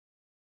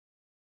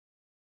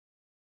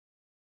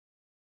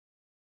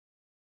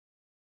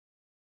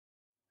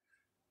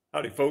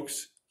Howdy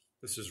folks,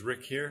 this is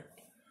Rick here.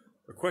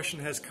 A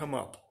question has come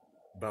up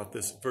about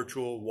this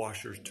virtual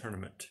washers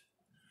tournament.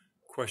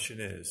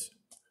 Question is,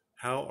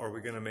 how are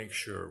we going to make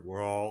sure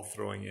we're all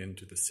throwing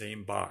into the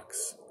same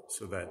box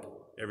so that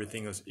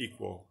everything is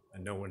equal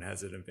and no one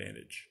has an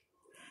advantage?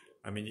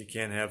 I mean, you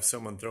can't have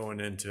someone throwing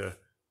into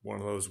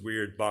one of those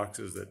weird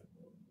boxes that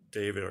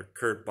David or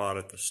Kurt bought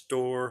at the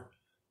store,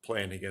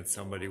 playing against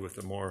somebody with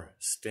a more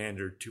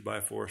standard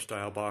 2x4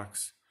 style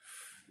box.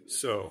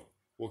 So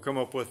we'll come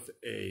up with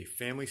a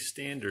family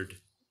standard,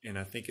 and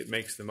I think it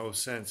makes the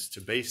most sense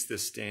to base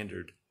this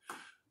standard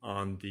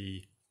on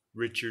the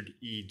Richard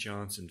E.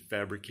 Johnson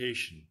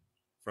fabrication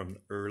from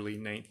the early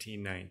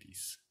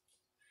 1990s.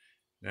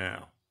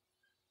 Now,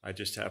 I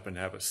just happen to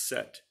have a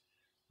set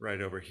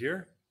right over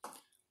here.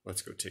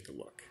 Let's go take a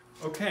look.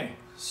 Okay,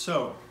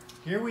 so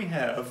here we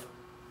have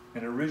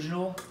an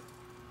original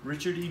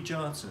Richard E.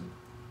 Johnson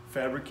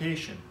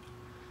fabrication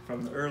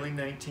from the early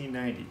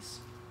 1990s.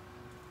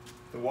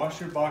 The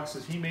washer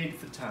boxes he made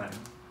at the time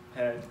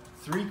had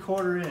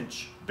 3/4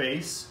 inch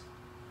base,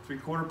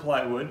 3/4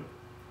 plywood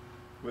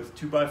with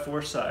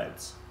 2x4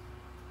 sides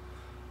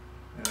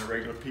and a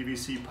regular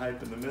PVC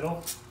pipe in the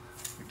middle.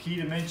 The key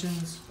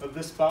dimensions of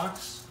this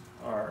box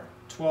are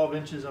 12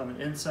 inches on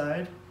the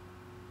inside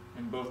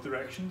in both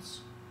directions.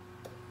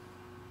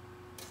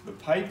 The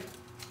pipe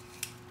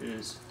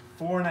is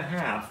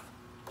 4.5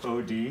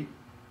 OD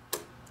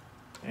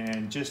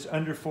and just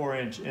under 4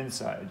 inch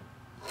inside,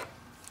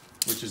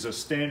 which is a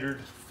standard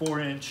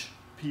 4-inch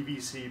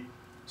PVC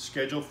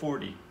Schedule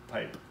 40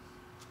 pipe.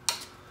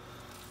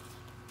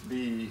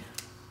 The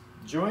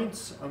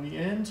joints on the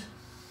end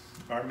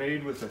are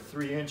made with a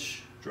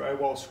 3-inch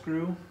drywall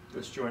screw,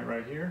 this joint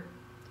right here,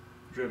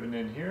 driven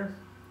in here.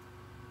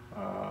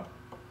 And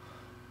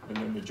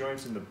then the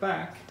joints in the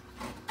back,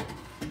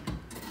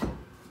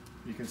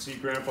 you can see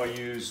Grandpa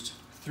used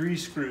 3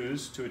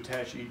 screws to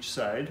attach each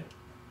side,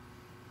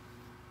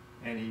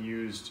 and he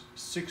used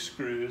 6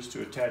 screws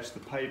to attach the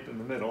pipe in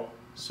the middle.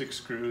 6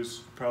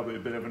 screws, probably a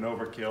bit of an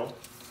overkill,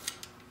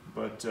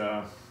 but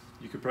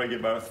you could probably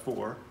get by with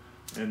 4.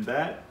 And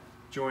that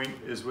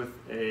joint is with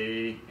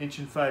a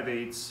 1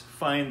 5/8"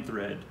 fine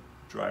thread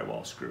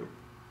drywall screw.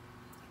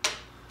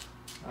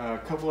 A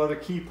couple other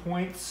key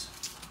points.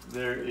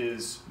 There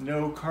is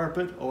no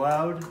carpet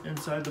allowed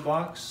inside the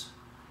box.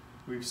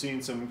 We've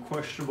seen some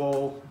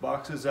questionable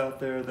boxes out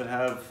there that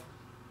have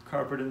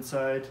carpet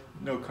inside.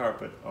 No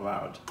carpet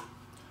allowed.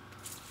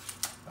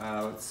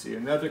 Let's see,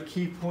 another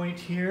key point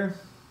here.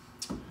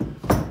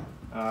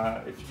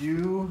 If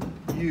you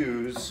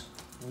use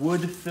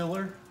wood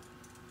filler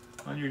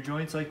on your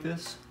joints like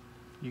this,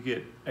 you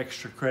get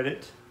extra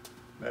credit.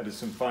 That is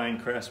some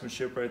fine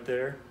craftsmanship right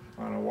there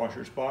on a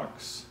washer's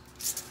box.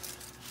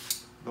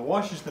 The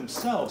washers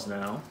themselves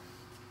now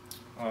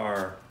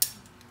are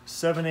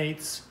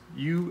 7/8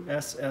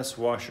 USS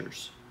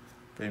washers.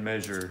 They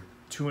measure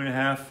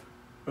 2.5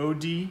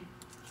 OD,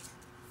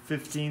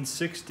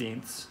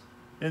 15/16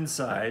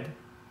 inside,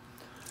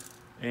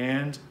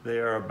 and they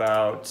are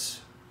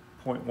about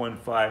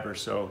 0.15 or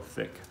so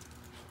thick.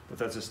 But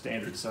that's a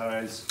standard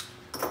size.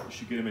 You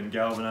should get them in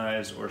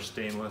galvanized or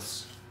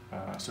stainless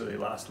so they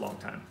last a long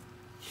time.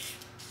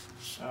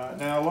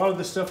 Now, a lot of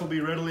this stuff will be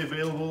readily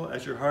available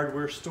at your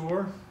hardware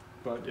store,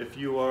 but if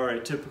you are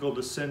a typical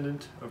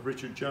descendant of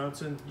Richard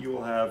Johnson, you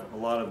will have a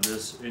lot of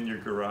this in your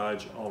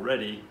garage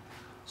already,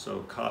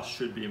 so cost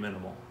should be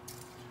minimal.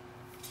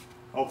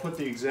 I'll put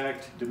the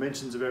exact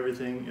dimensions of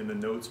everything in the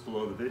notes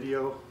below the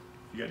video.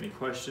 If you got any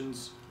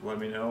questions, let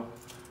me know,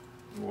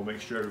 and we'll make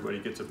sure everybody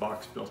gets a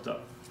box built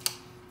up.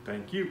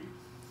 Thank you.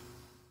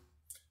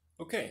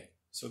 Okay,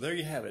 so there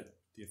you have it,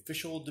 the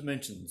official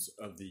dimensions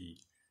of the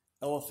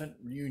Elephant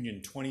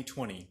Reunion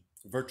 2020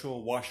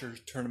 Virtual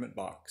Washers Tournament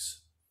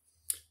box.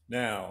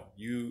 Now,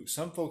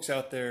 some folks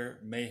out there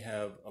may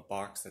have a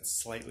box that's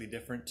slightly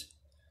different.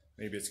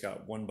 Maybe it's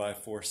got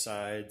 1x4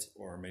 sides,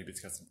 or maybe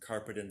it's got some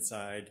carpet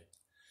inside.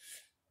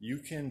 You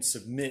can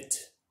submit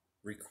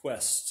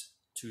requests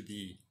to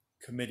the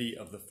Committee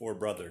of the Four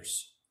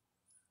Brothers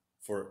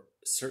for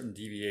certain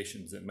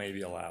deviations that may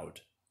be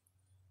allowed.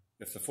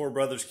 If the Four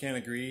Brothers can't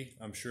agree,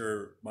 I'm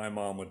sure my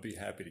mom would be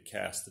happy to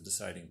cast the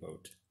deciding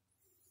vote.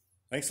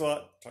 Thanks a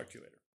lot. Talk to you later.